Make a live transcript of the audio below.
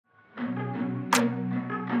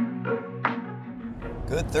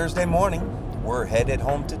Good Thursday morning. We're headed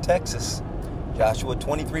home to Texas. Joshua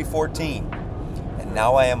 23:14. And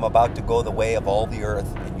now I am about to go the way of all the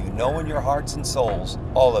earth, and you know in your hearts and souls,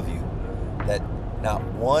 all of you, that not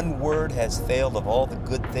one word has failed of all the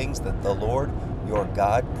good things that the Lord your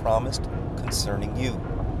God promised concerning you.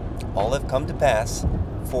 All have come to pass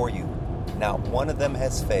for you. Not one of them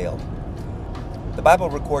has failed. The Bible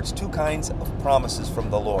records two kinds of promises from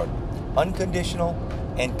the Lord: unconditional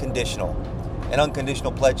and conditional. An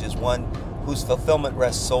unconditional pledge is one whose fulfillment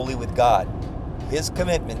rests solely with God. His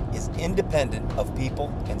commitment is independent of people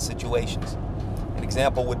and situations. An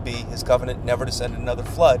example would be his covenant never to send another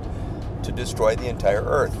flood to destroy the entire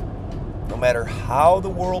earth. No matter how the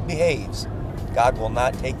world behaves, God will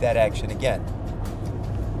not take that action again.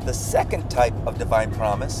 The second type of divine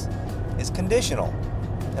promise is conditional.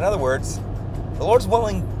 In other words, the Lord's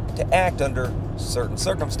willing to act under certain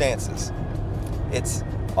circumstances. It's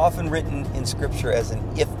often written in Scripture as an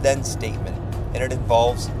if-then statement, and it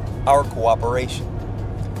involves our cooperation.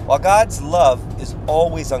 While God's love is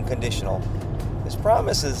always unconditional, His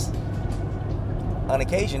promises on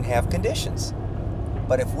occasion have conditions.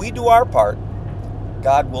 But if we do our part,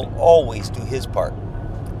 God will always do His part.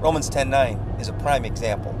 Romans 10:9 is a prime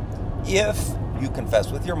example. If you confess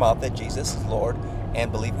with your mouth that Jesus is Lord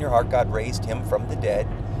and believe in your heart God raised Him from the dead,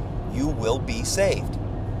 you will be saved.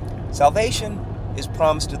 Salvation is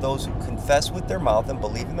promised to those who confess with their mouth and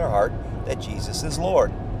believe in their heart that Jesus is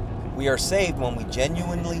Lord. We are saved when we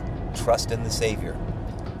genuinely trust in the Savior.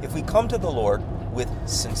 If we come to the Lord with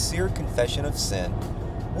sincere confession of sin,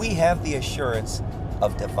 we have the assurance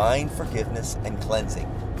of divine forgiveness and cleansing.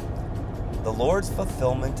 The Lord's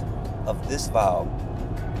fulfillment of this vow,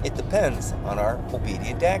 it depends on our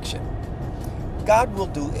obedient action. God will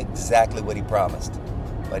do exactly what He promised,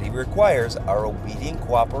 but He requires our obedient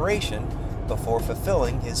cooperation before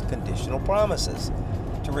fulfilling His conditional promises.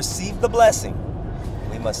 To receive the blessing,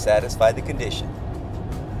 we must satisfy the condition.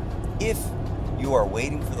 If you are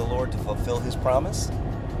waiting for the Lord to fulfill His promise,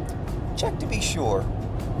 check to be sure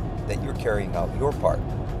that you're carrying out your part.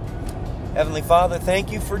 Heavenly Father,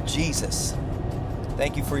 thank you for Jesus.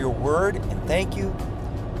 Thank you for your word, and thank you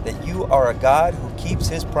that you are a God who keeps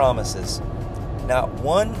His promises. Not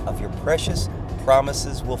one of your precious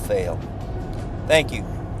promises will fail. Thank you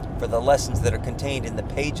for the lessons that are contained in the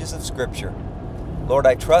pages of Scripture. Lord,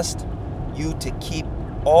 I trust you to keep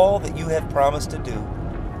all that you have promised to do,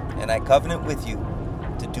 and I covenant with you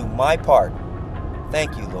to do my part.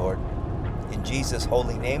 Thank you, Lord. In Jesus'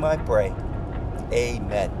 holy name I pray.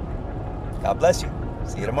 Amen. God bless you.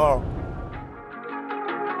 See you tomorrow.